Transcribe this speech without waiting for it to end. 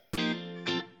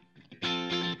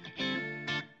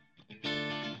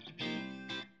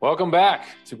Welcome back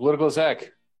to Political as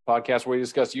Heck, podcast where we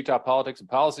discuss Utah politics and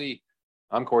policy.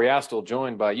 I'm Corey Astle,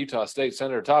 joined by Utah State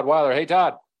Senator Todd Weiler. Hey,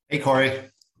 Todd. Hey, Corey.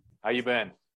 How you been?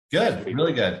 Good.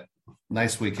 Really good.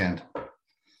 Nice weekend.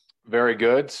 Very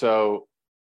good. So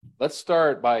let's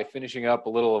start by finishing up a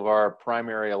little of our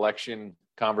primary election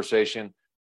conversation.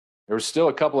 There was still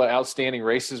a couple of outstanding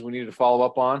races we needed to follow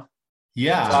up on.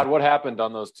 Yeah. Todd, what happened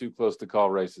on those two close to call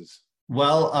races?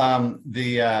 Well,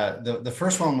 the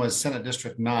first one was Senate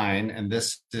District 9, and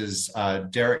this is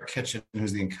Derek Kitchen,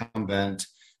 who's the incumbent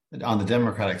on the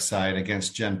Democratic side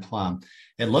against Jen Plum.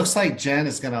 It looks like Jen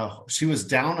is she was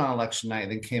down on election night,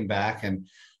 then came back, and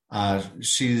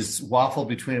she's waffled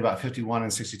between about 51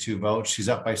 and 62 votes. She's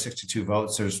up by 62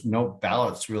 votes. There's no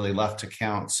ballots really left to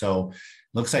count. So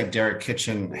looks like Derek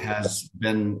Kitchen has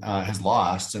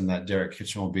lost, and that Derek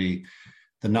Kitchen will be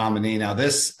the nominee. Now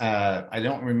this, I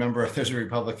don't remember if there's a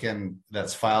Republican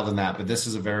that's filed in that, but this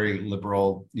is a very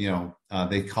liberal,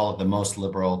 they call it the most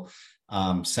liberal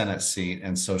Senate seat.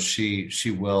 And so she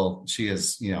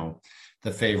is,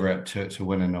 the favorite to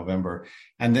win in November.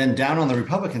 And then down on the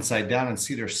Republican side, down in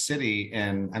Cedar City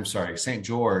St.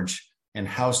 George in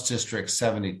House District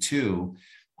 72,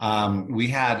 we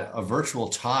had a virtual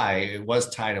tie. It was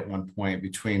tied at one point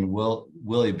between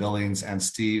Willie Billings and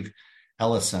Steve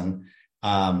Ellison.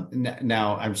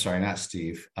 Now, I'm sorry, not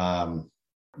Steve. But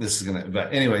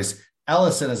anyways,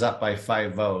 Ellison is up by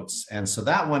 5 votes. And so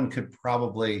that one could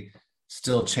probably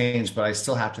still change, but I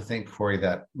still have to think, Corey,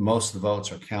 that most of the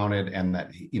votes are counted and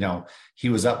that, he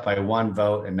was up by 1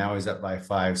 vote and now he's up by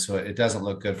 5. So it doesn't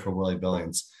look good for Willie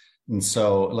Billings. And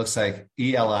so it looks like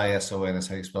Elison is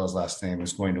how you spell his last name,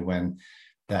 is going to win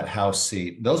that House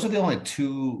seat. Those are the only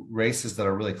 2 races that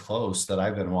are really close that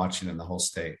I've been watching in the whole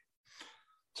state.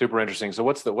 Super interesting. So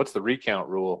what's the recount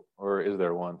rule, or is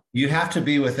there one? You have to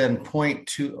be within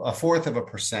 0.2, a fourth of a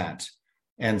percent.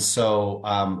 And so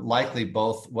likely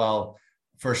both, well,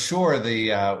 for sure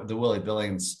the Willie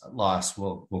Billings loss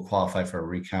will qualify for a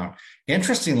recount.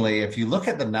 Interestingly, if you look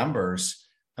at the numbers,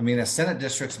 a Senate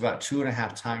district's about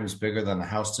 2.5 times bigger than the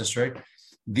House district.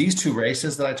 These 2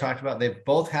 races that I talked about, they've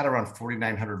both had around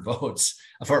 4,900 votes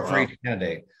for each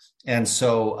candidate. And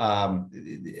so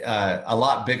a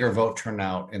lot bigger vote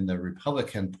turnout in the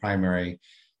Republican primary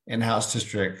in House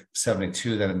District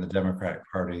 72 than in the Democratic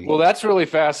Party. Well, that's really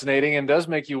fascinating and does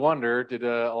make you wonder, did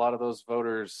a lot of those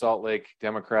voters, Salt Lake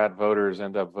Democrat voters,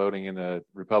 end up voting in the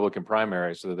Republican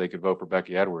primary so that they could vote for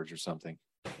Becky Edwards or something?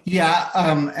 Yeah,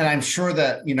 and I'm sure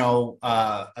that,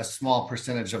 a small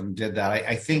percentage of them did that.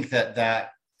 I think that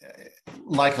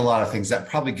like a lot of things, that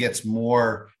probably gets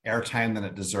more airtime than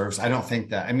it deserves. I don't think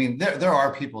that. There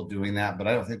are people doing that, but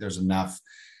I don't think there's enough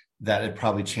that it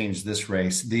probably changed this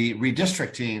race. The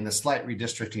slight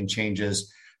redistricting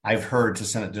changes I've heard to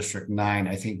Senate District 9,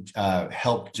 I think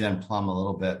helped Jen Plum a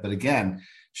little bit. But again,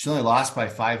 she only lost by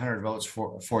 500 votes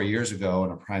 4 years ago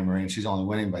in a primary, and she's only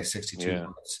winning by 62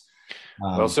 votes.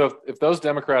 Well, so if those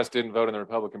Democrats didn't vote in the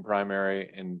Republican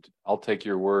primary, and I'll take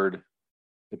your word,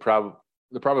 there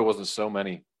probably wasn't so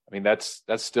many. That's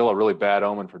still a really bad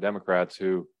omen for Democrats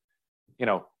who,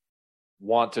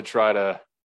 want to try to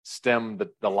stem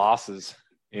the losses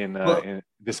in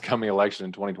this coming election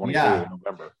in 2022 in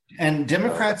November. And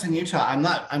Democrats in Utah,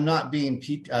 I'm not being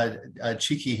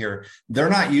cheeky here. They're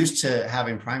not used to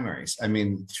having primaries.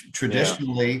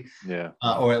 Traditionally,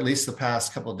 or at least the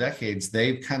past couple of decades,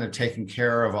 they've kind of taken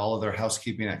care of all of their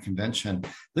housekeeping at convention.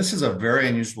 This is a very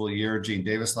unusual year. Gene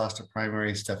Davis lost a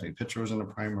primary. Stephanie Pitcher was in a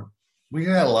primary. We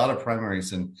had a lot of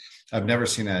primaries, and I've never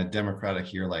seen a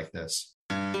Democratic year like this.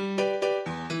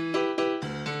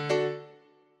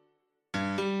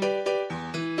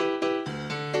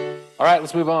 All right,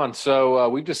 let's move on. So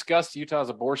we've discussed Utah's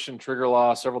abortion trigger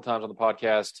law several times on the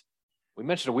podcast. We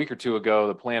mentioned a week or 2 ago,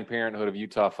 the Planned Parenthood of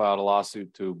Utah filed a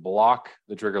lawsuit to block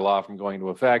the trigger law from going into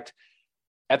effect.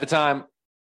 At the time,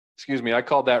 I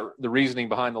called that the reasoning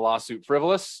behind the lawsuit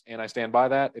frivolous, and I stand by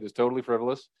that. It is totally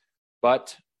frivolous.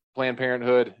 But Planned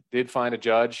Parenthood did find a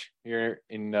judge here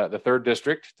in the 3rd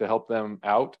District to help them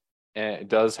out. And it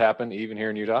does happen even here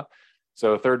in Utah.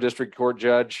 So 3rd District Court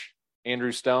Judge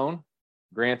Andrew Stone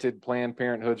granted Planned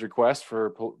Parenthood's request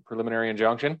for preliminary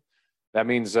injunction. That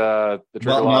means the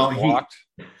trigger law is blocked.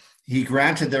 He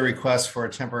granted their request for a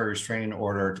temporary restraining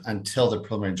order until the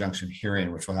preliminary injunction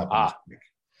hearing, which will happen this week.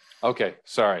 Okay,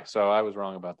 sorry. So I was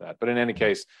wrong about that. But in any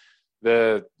case,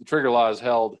 the trigger law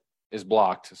is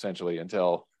blocked essentially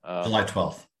until July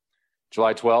 12th.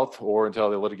 July 12th or until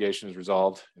the litigation is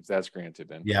resolved, if that's granted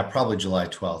then. Yeah, probably July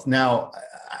 12th. Now,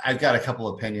 I've got a couple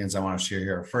of opinions I want to share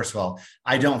here. First of all,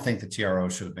 I don't think the TRO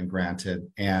should have been granted.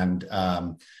 And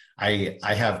I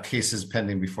have cases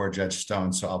pending before Judge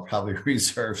Stone, so I'll probably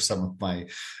reserve some of my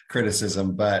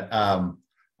criticism. But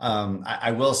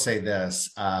I will say this.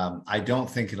 I don't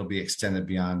think it'll be extended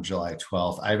beyond July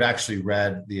 12th. I've actually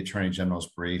read the Attorney General's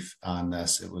brief on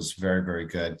this. It was very, very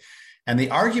good. And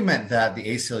the argument that the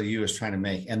ACLU is trying to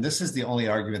make, and this is the only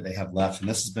argument they have left, and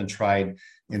this has been tried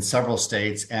in several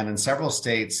states, and in several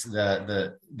states,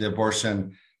 the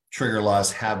abortion trigger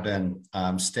laws have been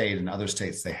stayed. In other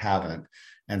states, they haven't.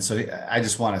 And so I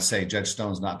just want to say Judge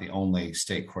Stone's not the only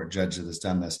state court judge that has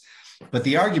done this. But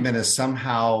the argument is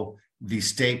somehow the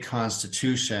state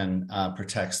constitution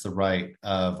protects the right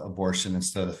of abortion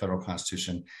instead of the federal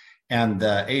constitution. And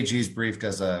the AG's brief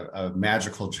does a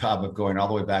magical job of going all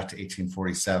the way back to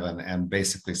 1847 and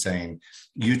basically saying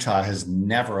Utah has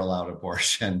never allowed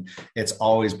abortion. It's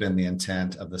always been the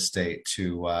intent of the state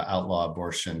to outlaw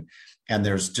abortion. And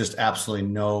there's just absolutely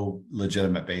no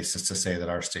legitimate basis to say that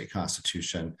our state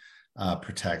constitution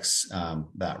protects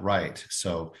that right.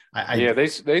 So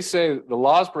they say the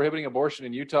laws prohibiting abortion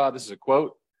in Utah, this is a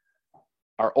quote,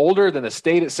 are older than the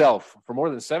state itself. For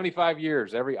more than 75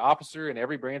 years, every officer in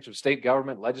every branch of state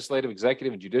government, legislative,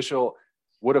 executive, and judicial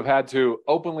would have had to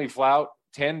openly flout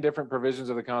 10 different provisions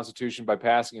of the Constitution by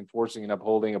passing, enforcing, and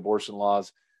upholding abortion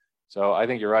laws. So I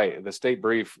think you're right. The state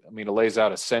brief, it lays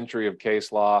out a century of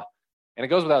case law. And it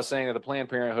goes without saying that the Planned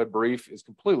Parenthood brief is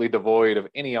completely devoid of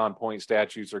any on-point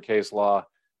statutes or case law.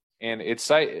 And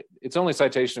its only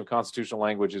citation of constitutional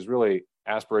language is really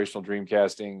aspirational dream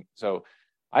casting. So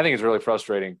I think it's really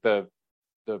frustrating. The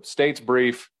state's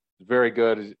brief is very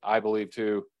good, I believe,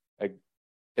 too.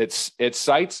 It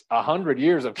cites 100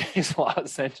 years of case law,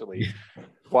 essentially.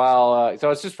 So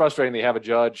it's just frustrating that you have a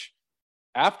judge,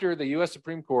 after the U.S.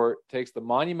 Supreme Court takes the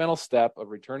monumental step of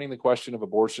returning the question of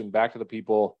abortion back to the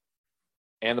people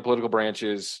and the political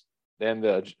branches, then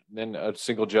a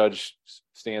single judge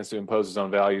stands to impose his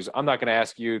own values. I'm not going to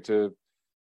ask you to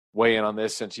weigh in on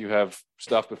this since you have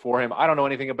stuff before him. I don't know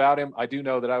anything about him. I do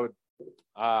know that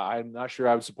I'm not sure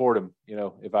I would support him,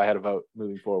 if I had a vote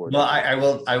moving forward. Well, I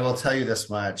will tell you this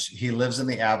much. He lives in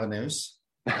the avenues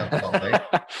of Salt Lake.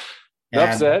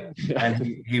 Enough said.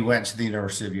 And he went to the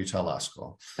University of Utah Law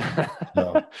School.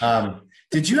 So,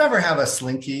 did you ever have a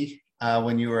Slinky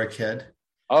when you were a kid?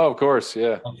 Oh, of course.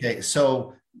 Yeah. Okay.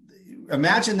 So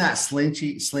imagine that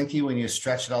Slinky when you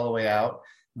stretch it all the way out.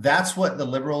 That's what the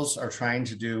liberals are trying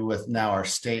to do with now our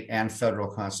state and federal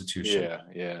constitution.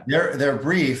 Yeah. Their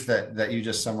brief that you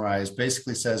just summarized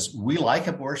basically says, we like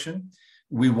abortion.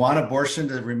 We want abortion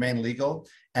to remain legal.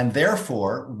 And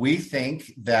therefore, we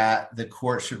think that the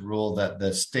court should rule that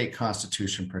the state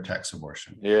constitution protects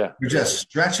abortion. Yeah. You're just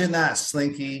stretching that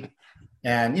Slinky.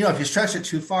 And, if you stretch it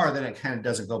too far, then it kind of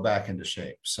doesn't go back into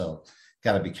shape. So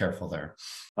got to be careful there.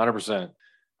 100%.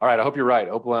 All right. I hope you're right.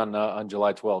 Opal on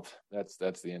July 12th.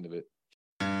 That's the end of it.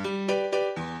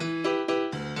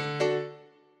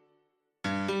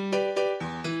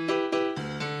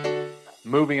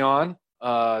 Moving on,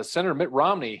 Senator Mitt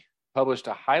Romney published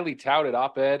a highly touted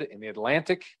op-ed in the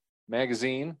Atlantic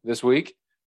magazine this week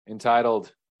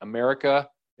entitled "America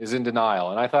is in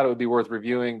Denial." And I thought it would be worth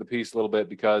reviewing the piece a little bit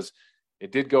because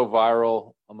it did go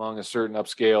viral among a certain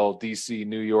upscale DC,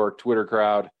 New York Twitter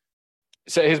crowd.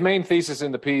 So his main thesis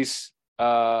in the piece,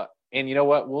 and you know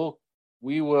what,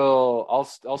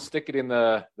 I'll stick it in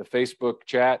the Facebook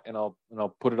chat and I'll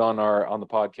put it on the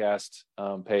podcast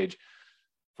page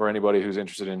for anybody who's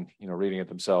interested in reading it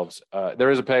themselves.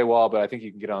 There is a paywall, but I think you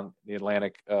can get on the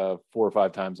Atlantic 4 or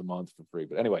 5 times a month for free.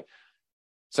 But anyway,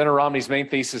 Senator Romney's main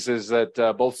thesis is that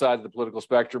both sides of the political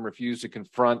spectrum refuse to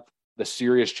confront the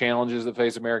serious challenges that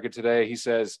face America today. He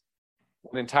says,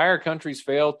 when entire countries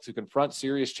fail to confront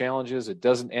serious challenges, it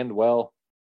doesn't end well.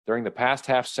 During the past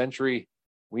half century,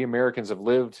 we Americans have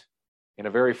lived in a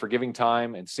very forgiving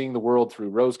time, and seeing the world through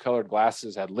rose-colored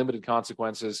glasses had limited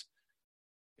consequences.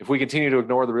 If we continue to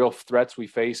ignore the real threats we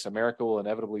face, America will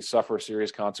inevitably suffer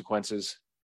serious consequences.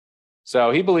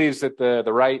 So he believes that the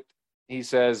right, he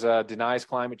says, denies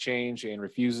climate change and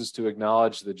refuses to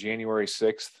acknowledge the January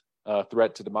 6th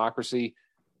threat to democracy.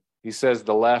 He says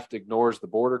the left ignores the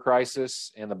border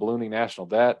crisis and the ballooning national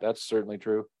debt. That's certainly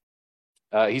true.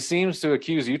 He seems to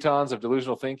accuse Utahns of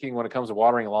delusional thinking when it comes to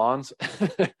watering lawns,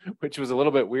 which was a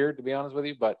little bit weird, to be honest with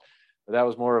you, but that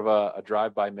was more of a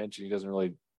drive-by mention. He doesn't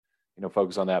really,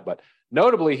 focus on that. But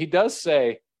notably, he does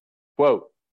say, quote,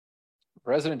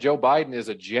 President Joe Biden is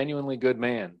a genuinely good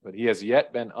man, but he has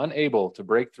yet been unable to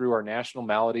break through our national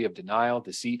malady of denial,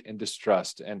 deceit, and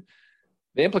distrust. And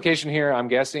The implication here, I'm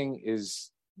guessing,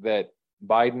 is that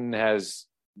Biden has,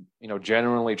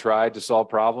 generally tried to solve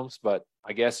problems, but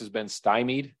I guess has been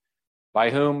stymied. By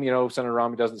whom, Senator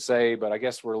Romney doesn't say, but I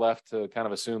guess we're left to kind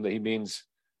of assume that he means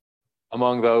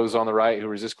among those on the right who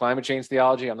resist climate change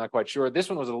theology. I'm not quite sure. This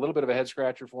one was a little bit of a head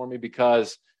scratcher for me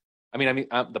because,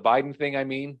 the Biden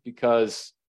thing,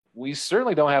 because we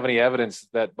certainly don't have any evidence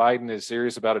that Biden is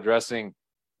serious about addressing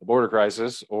the border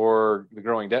crisis or the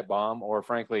growing debt bomb, or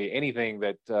frankly, anything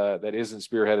that isn't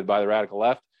spearheaded by the radical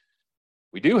left.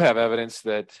 We do have evidence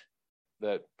that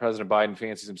President Biden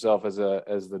fancies himself as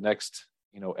the next,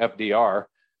 FDR.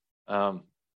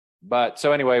 But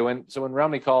so anyway, when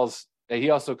Romney calls, he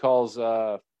also calls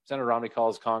Senator Romney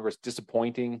calls Congress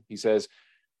disappointing. He says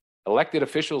elected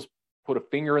officials put a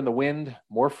finger in the wind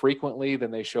more frequently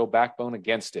than they show backbone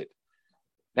against it.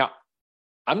 Now,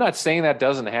 I'm not saying that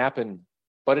doesn't happen,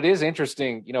 but it is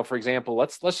interesting. For example,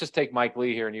 let's just take Mike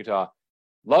Lee here in Utah.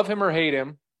 Love him or hate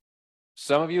him.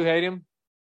 Some of you hate him.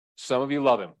 Some of you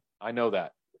love him. I know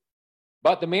that.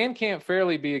 But the man can't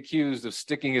fairly be accused of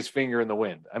sticking his finger in the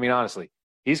wind. Honestly,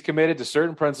 he's committed to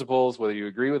certain principles, whether you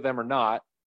agree with them or not.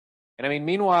 And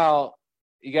meanwhile,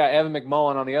 you got Evan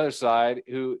McMullin on the other side,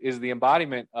 who is the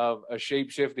embodiment of a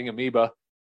shape-shifting amoeba,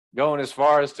 going as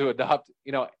far as to adopt,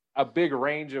 a big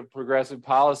range of progressive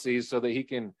policies so that he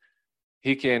can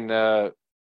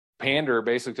pander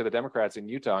basically to the Democrats in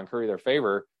Utah and curry their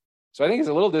favor. So I think it's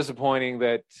a little disappointing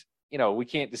that, we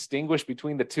can't distinguish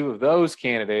between the two of those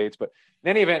candidates. But in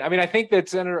any event, I think that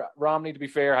Senator Romney, to be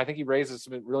fair, I think he raises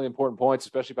some really important points,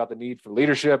 especially about the need for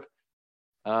leadership.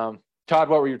 Todd, what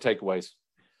were your takeaways?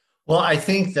 Well, I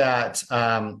think that,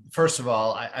 first of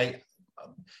all,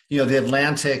 the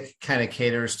Atlantic kind of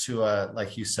caters to,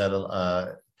 like you said,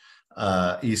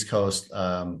 East Coast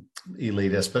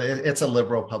elitist, but it's a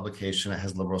liberal publication. It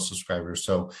has liberal subscribers.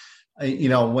 So,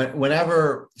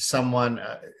 whenever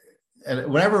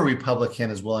a Republican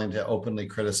is willing to openly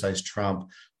criticize Trump,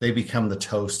 they become the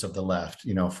toast of the left,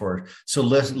 so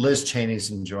Liz Cheney's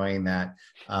enjoying that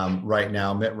right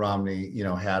now. Mitt Romney,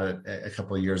 had it a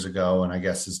couple of years ago, and I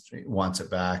guess wants it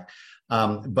back.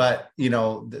 But,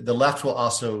 the left will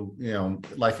also,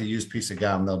 like a used piece of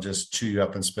gum, they'll just chew you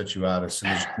up and spit you out as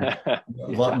soon as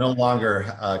no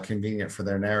longer convenient for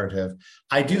their narrative.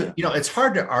 I do, it's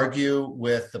hard to argue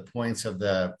with the points of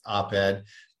the op-ed.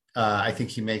 I think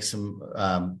he makes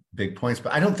some big points,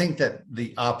 but I don't think that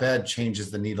the op-ed changes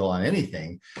the needle on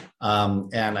anything.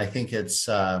 And I think it's,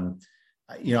 I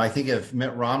think if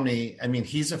Mitt Romney,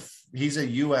 he's a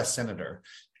U.S. senator.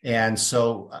 And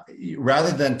so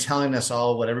rather than telling us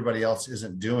all what everybody else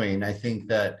isn't doing, I think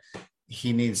that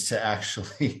he needs to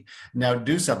actually now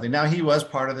do something. Now, he was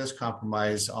part of this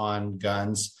compromise on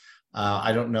guns.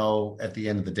 I don't know at the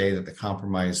end of the day that the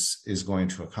compromise is going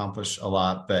to accomplish a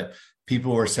lot, but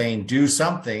people were saying do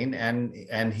something,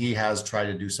 and he has tried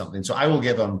to do something. So I will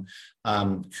give him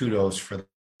kudos for that.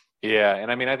 Yeah,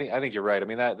 and I think you're right.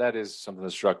 That is something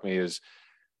that struck me is,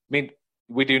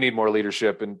 we do need more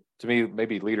leadership, and to me,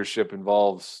 maybe leadership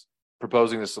involves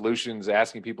proposing the solutions,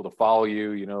 asking people to follow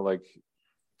you, like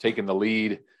taking the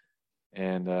lead.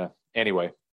 And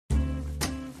anyway.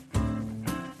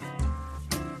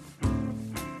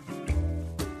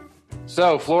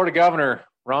 So, Florida Governor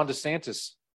Ron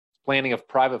DeSantis planning a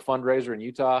private fundraiser in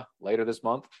Utah later this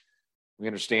month. We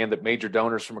understand that major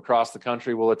donors from across the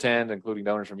country will attend, including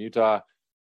donors from Utah.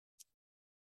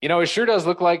 It sure does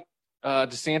look like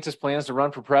DeSantis plans to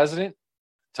run for president.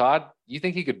 Todd, you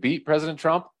think he could beat President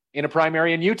Trump in a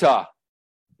primary in Utah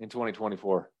in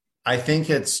 2024? I think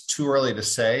it's too early to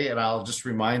say, and I'll just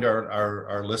remind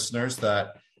our listeners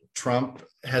that Trump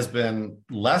has been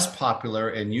less popular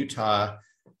in Utah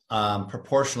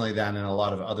proportionally than in a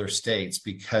lot of other states,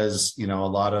 because, a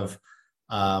lot of,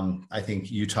 I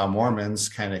think Utah Mormons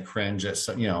kind of cringe at,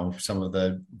 some of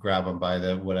the grab them by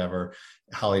the whatever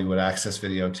Hollywood Access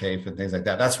videotape and things like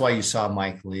that. That's why you saw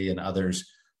Mike Lee and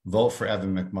others vote for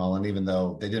Evan McMullin, even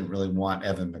though they didn't really want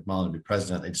Evan McMullin to be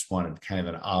president. They just wanted kind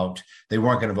of an out. They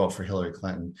weren't going to vote for Hillary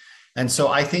Clinton. And so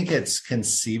I think it's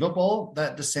conceivable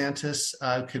that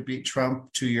DeSantis could beat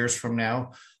Trump 2 years from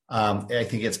now. I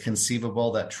think it's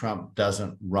conceivable that Trump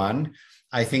doesn't run.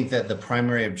 I think that the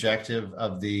primary objective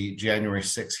of the January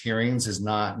 6 hearings is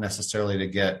not necessarily to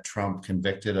get Trump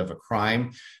convicted of a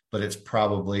crime, but it's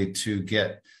probably to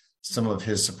get some of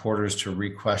his supporters to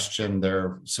re-question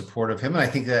their support of him. And I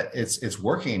think that it's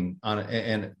working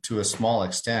and to a small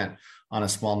extent on a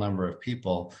small number of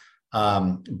people.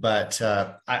 But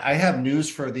I have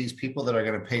news for these people that are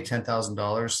going to pay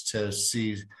 $10,000 to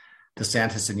see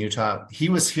DeSantis in Utah. He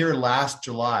was here last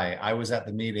July. I was at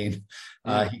the meeting.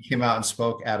 He came out and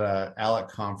spoke at a ALEC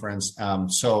conference.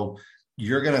 So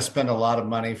you're going to spend a lot of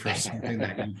money for something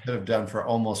that you could have done for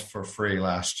almost for free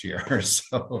last year.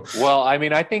 So, well, I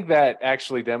mean, I think that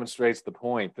actually demonstrates the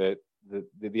point that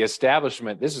the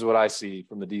establishment, this is what I see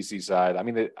from the DC side. I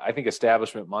mean, I think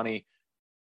establishment money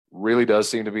really does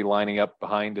seem to be lining up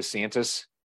behind DeSantis.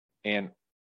 And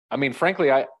I mean, frankly,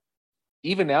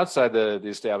 even outside the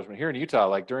establishment here in Utah,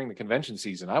 like during the convention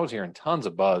season, I was hearing tons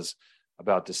of buzz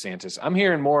about DeSantis. I'm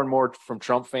hearing more and more from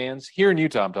Trump fans here in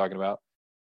Utah, I'm talking about,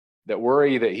 that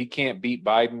worry that he can't beat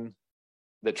Biden,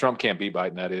 that Trump can't beat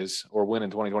Biden, that is, or win in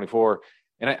 2024.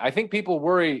 And I think people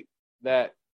worry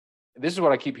that this is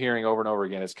what I keep hearing over and over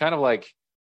again. It's kind of like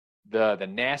the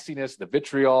nastiness, the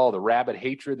vitriol, the rabid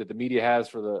hatred that the media has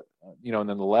for the, and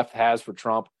then the left has for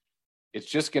Trump. It's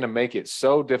just going to make it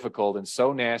so difficult and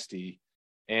so nasty.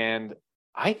 And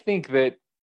I think that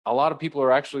a lot of people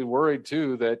are actually worried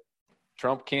too that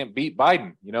Trump can't beat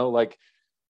Biden. Like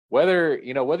whether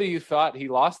you thought he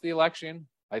lost the election,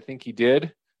 I think he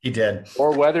did. He did.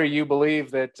 Or whether you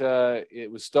believe that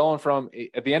it was stolen from,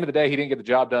 at the end of the day, he didn't get the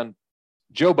job done.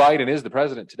 Joe Biden is the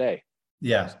president today.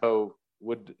 Yeah. So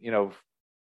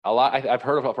I've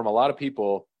heard from a lot of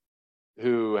people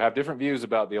who have different views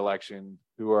about the election,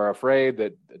 who are afraid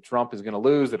that Trump is going to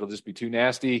lose, that it'll just be too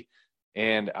nasty.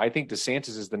 And I think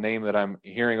DeSantis is the name that I'm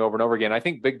hearing over and over again. I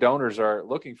think big donors are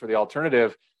looking for the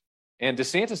alternative, and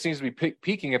DeSantis seems to be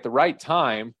peaking at the right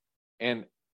time. And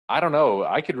I don't know,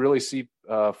 I could really see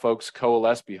folks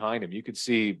coalesce behind him. You could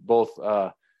see both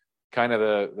kind of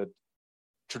the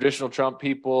traditional Trump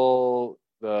people,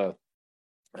 the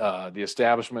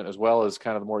establishment, as well as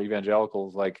kind of the more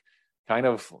evangelicals, like kind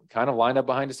of lined up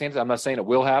behind DeSantis. I'm not saying it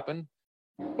will happen,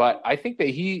 but I think that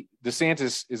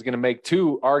DeSantis is going to make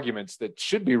two arguments that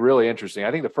should be really interesting.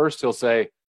 I think the first, he'll say,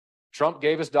 Trump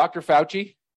gave us Dr.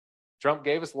 Fauci. Trump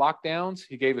gave us lockdowns.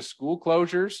 He gave us school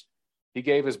closures. He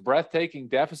gave us breathtaking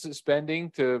deficit spending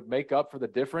to make up for the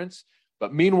difference.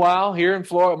 But meanwhile, here in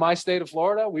Florida, my state of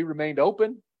Florida, we remained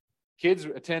open. Kids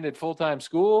attended full-time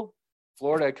school.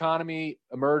 Florida economy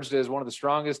emerged as one of the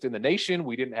strongest in the nation.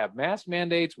 We didn't have mask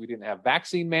mandates. We didn't have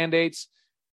vaccine mandates.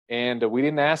 And we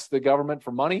didn't ask the government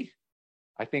for money.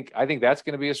 I think that's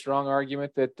going to be a strong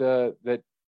argument that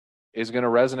is going to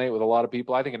resonate with a lot of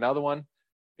people. I think another one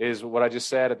is what I just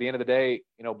said. At the end of the day,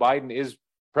 Biden is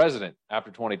president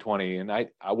after 2020. And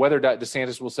whether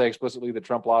DeSantis will say explicitly that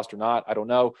Trump lost or not, I don't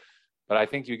know. But I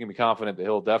think you can be confident that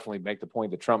he'll definitely make the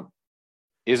point that Trump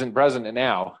isn't president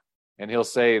now. And he'll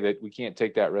say that we can't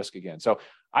take that risk again. So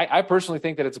I personally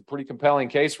think that it's a pretty compelling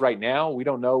case right now. We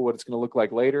don't know what it's going to look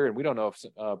like later, and we don't know if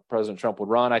President Trump would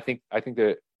run.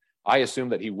 I assume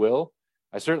that he will.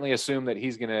 I certainly assume that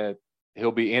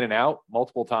he'll be in and out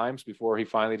multiple times before he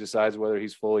finally decides whether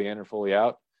he's fully in or fully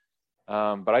out.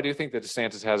 But I do think that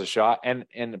DeSantis has a shot, and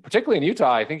particularly in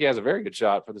Utah, I think he has a very good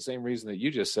shot for the same reason that you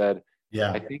just said.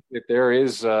 Yeah, I think that there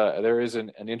is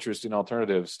an interest in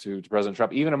alternatives to President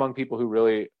Trump, even among people who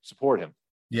really support him.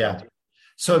 Yeah.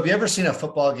 So have you ever seen a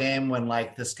football game when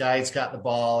like this guy's got the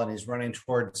ball and he's running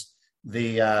towards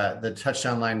the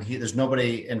touchdown line? There's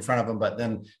nobody in front of him, but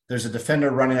then there's a defender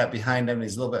running up behind him. And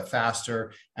he's a little bit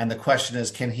faster, and the question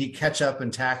is, can he catch up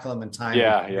and tackle him in time?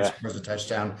 For the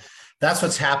touchdown. That's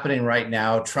what's happening right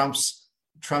now. Trump's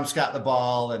got the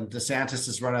ball, and DeSantis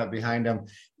is running up behind him.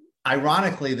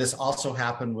 Ironically, this also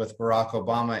happened with Barack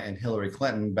Obama and Hillary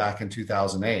Clinton back in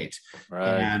 2008.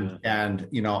 Right. And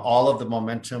all of the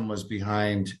momentum was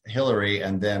behind Hillary,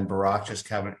 and then Barack just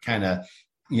kind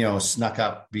of, snuck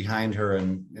up behind her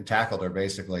and tackled her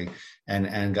basically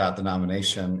and got the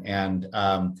nomination. And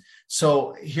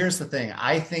so here's the thing.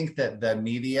 I think that the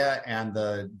media and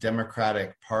the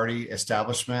Democratic Party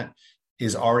establishment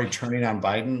is already turning on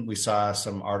Biden. We saw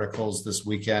some articles this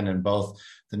weekend in both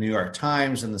the New York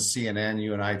Times and the CNN.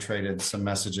 You and I traded some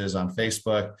messages on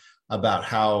Facebook about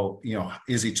how,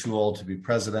 is he too old to be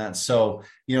president? So,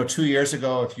 2 years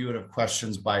ago, if you would have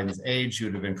questioned Biden's age, you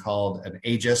would have been called an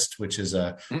ageist, which is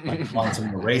a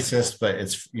racist, but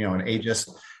it's, an ageist.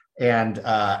 And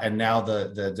now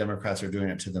the Democrats are doing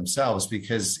it to themselves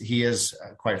because he is,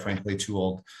 quite frankly, too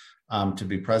old to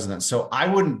be president. So I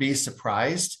wouldn't be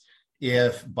surprised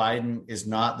if Biden is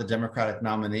not the Democratic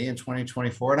nominee in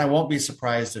 2024. And I won't be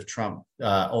surprised if Trump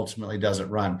ultimately doesn't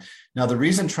run. Now, the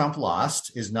reason Trump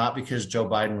lost is not because Joe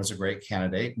Biden was a great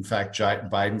candidate. In fact,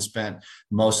 Biden spent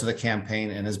most of the campaign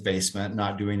in his basement,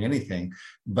 not doing anything.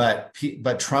 But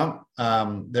Trump,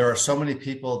 there are so many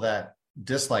people that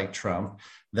dislike Trump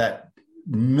that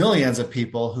millions of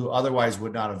people who otherwise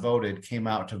would not have voted came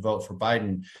out to vote for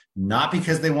Biden, not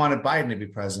because they wanted Biden to be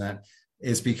president,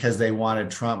 is because they wanted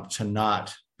Trump to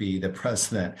not be the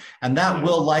president. And that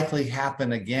will likely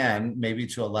happen again, maybe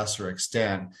to a lesser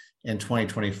extent in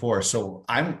 2024. So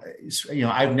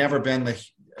I've never been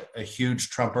a huge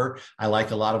Trumper. I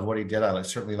like a lot of what he did. I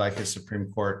certainly like his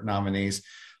Supreme Court nominees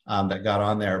that got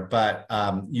on there. But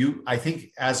I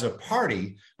think as a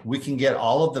party, we can get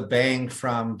all of the bang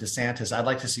from DeSantis. I'd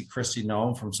like to see Kristi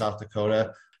Noem from South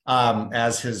Dakota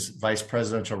as his vice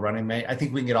presidential running mate. I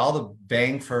think we can get all the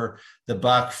bang for the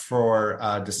buck for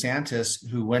DeSantis,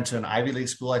 who went to an Ivy League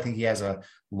school. I think he has a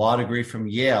law degree from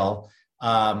Yale.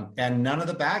 And none of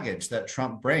the baggage that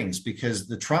Trump brings, because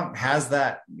the Trump has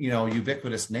that,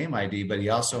 ubiquitous name ID, but he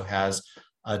also has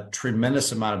a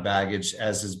tremendous amount of baggage,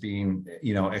 as is being,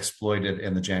 exploited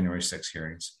in the January 6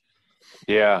 hearings.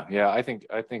 Yeah. I think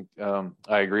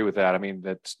I agree with that. I mean,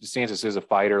 that DeSantis is a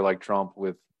fighter like Trump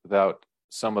without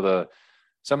some of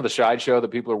the sideshow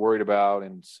that people are worried about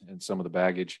and some of the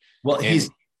baggage. Well, he's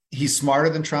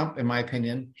smarter than Trump, in my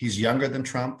opinion. He's younger than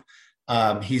Trump.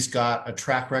 He's got a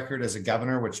track record as a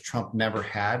governor, which Trump never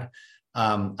had.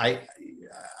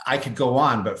 I could go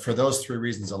on, but for those three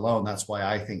reasons alone, that's why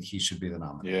I think he should be the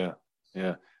nominee.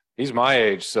 Yeah. He's my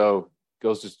age, so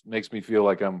just makes me feel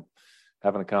like I'm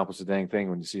haven't accomplished a dang thing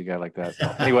when you see a guy like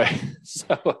that. Anyway,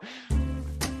 so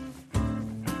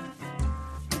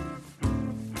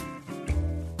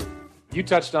you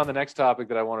touched on the next topic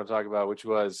that I want to talk about, which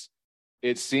was,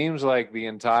 it seems like the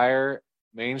entire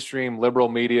mainstream liberal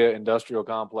media industrial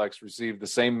complex received the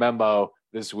same memo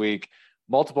this week.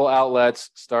 Multiple outlets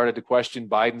started to question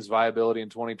Biden's viability in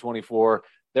 2024.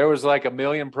 There was like 1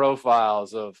 million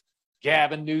profiles of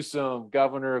Gavin Newsom,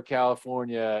 governor of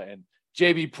California, and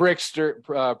J.B.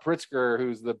 Pritzker,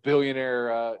 who's the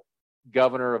billionaire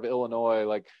governor of Illinois.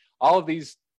 Like all of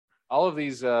these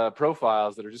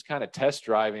profiles that are just kind of test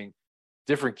driving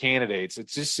different candidates. It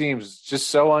just seems just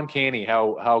so uncanny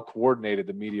how coordinated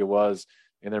the media was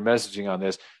in their messaging on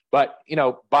this. But,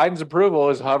 Biden's approval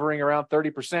is hovering around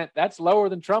 30%. That's lower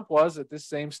than Trump was at this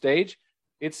same stage.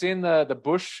 It's in the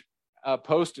Bush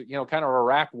post, kind of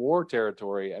Iraq war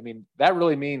territory. I mean, that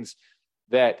really means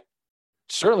that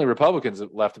certainly Republicans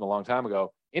left him a long time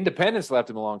ago. Independents left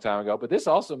him a long time ago. But this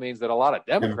also means that a lot of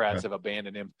Democrats have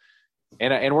abandoned him.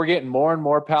 And we're getting more and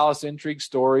more palace intrigue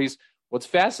stories. What's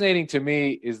fascinating to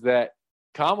me is that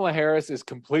Kamala Harris is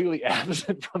completely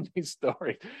absent from these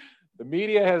stories. The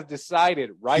media has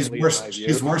decided, rightly,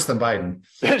 she's worse than Biden.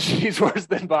 She's worse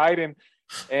than Biden,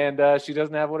 and she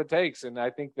doesn't have what it takes. And I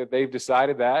think that they've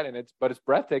decided that, but it's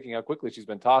breathtaking how quickly she's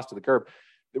been tossed to the curb.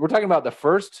 We're talking about the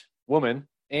first woman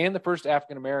and the first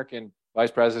African-American vice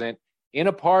president in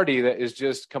a party that is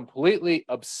just completely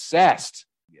obsessed,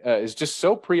 is just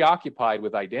so preoccupied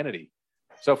with identity.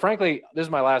 So frankly, this is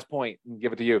my last point, and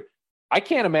give it to you. I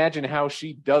can't imagine how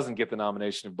she doesn't get the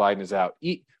nomination if Biden is out.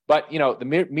 But,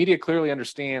 the media clearly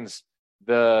understands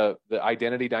the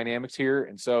identity dynamics here.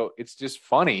 And so it's just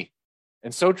funny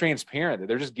and so transparent that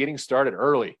they're just getting started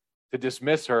early to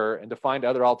dismiss her and to find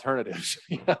other alternatives.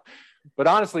 But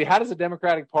honestly, how does a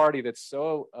Democratic Party that's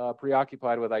so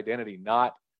preoccupied with identity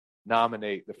not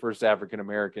nominate the first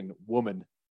African-American woman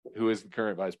who is the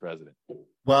current vice president?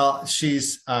 Well,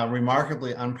 she's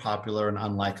remarkably unpopular and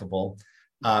unlikable.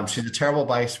 She's a terrible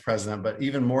vice president, but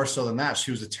even more so than that, she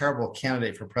was a terrible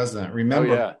candidate for president.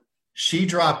 Remember, she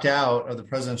dropped out of the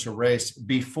presidential race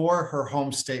before her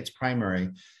home state's primary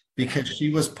because she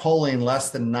was polling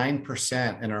less than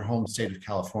 9% in her home state of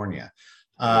California.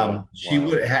 She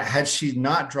would, had she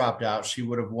not dropped out, she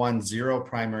would have won 0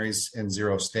 primaries in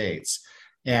 0 states.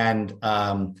 And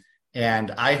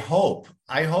I hope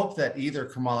that either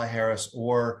Kamala Harris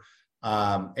or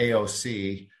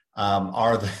AOC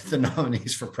are the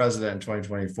nominees for president in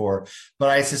 2024. But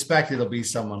I suspect it'll be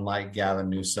someone like Gavin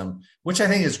Newsom, which I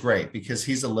think is great because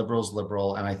he's a liberal's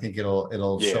liberal, and I think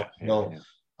it'll show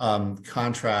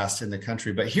contrast in the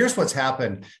country. But here's what's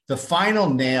happened. The final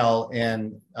nail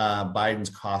in Biden's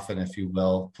coffin, if you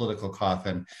will, political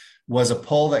coffin, was a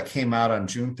poll that came out on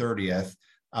June 30th.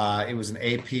 It was an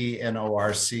AP and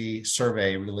ORC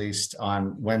survey released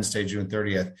on Wednesday, June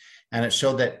 30th, and it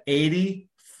showed that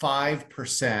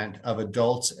 85% of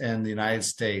adults in the United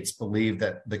States believe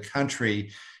that the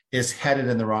country is headed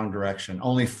in the wrong direction.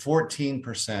 Only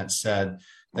 14% said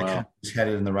the country is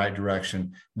headed in the right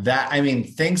direction.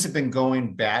 Things have been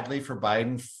going badly for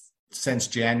Biden since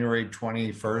January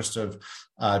 21st of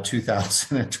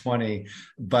 2020,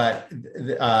 but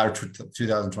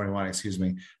 2021, excuse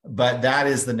me. But that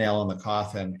is the nail in the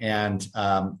coffin. And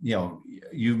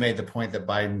you made the point that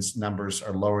Biden's numbers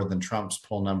are lower than Trump's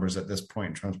poll numbers at this point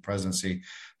in Trump's presidency.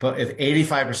 But if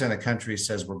 85% of the country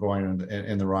says we're going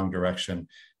in the wrong direction,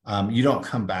 you don't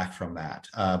come back from that.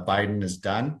 Biden is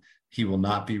done. He will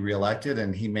not be reelected,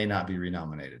 and he may not be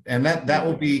renominated. And that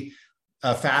will be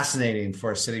fascinating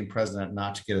for a sitting president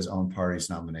not to get his own party's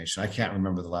nomination. I can't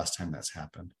remember the last time that's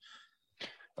happened.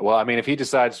 Well, I mean, if he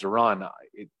decides to run,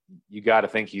 you got to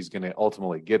think he's going to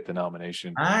ultimately get the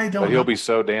nomination. But he'll be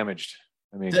so damaged.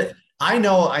 I mean, I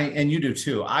know, and you do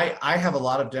too. I have a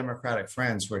lot of Democratic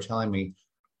friends who are telling me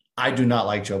I do not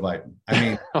like Joe Biden. I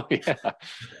mean, oh, yeah.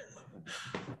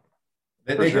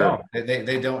 They don't.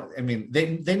 They don't. I mean,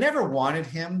 they never wanted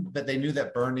him, but they knew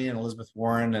that Bernie and Elizabeth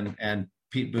Warren and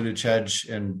Pete Buttigieg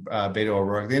and Beto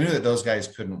O'Rourke, they knew that those guys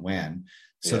couldn't win.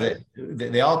 So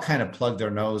they all kind of plugged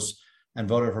their nose and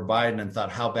voted for Biden and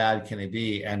thought, how bad can he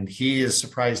be? And he has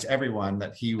surprised everyone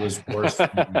that he was worse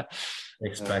than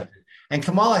expected. And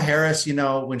Kamala Harris,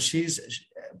 when she's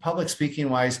public speaking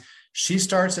wise, she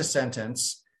starts a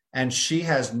sentence and she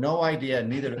has no idea,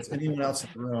 neither does anyone else in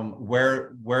the room,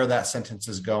 where that sentence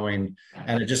is going.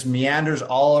 And it just meanders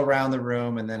all around the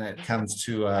room. And then it comes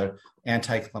to an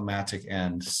anticlimactic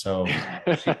end. So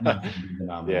she's not going to be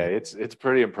nominated. Yeah, it's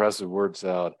pretty impressive word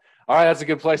salad. All right, that's a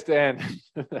good place to end.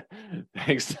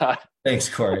 Thanks, Todd. Thanks,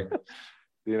 Corey.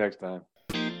 See you next time.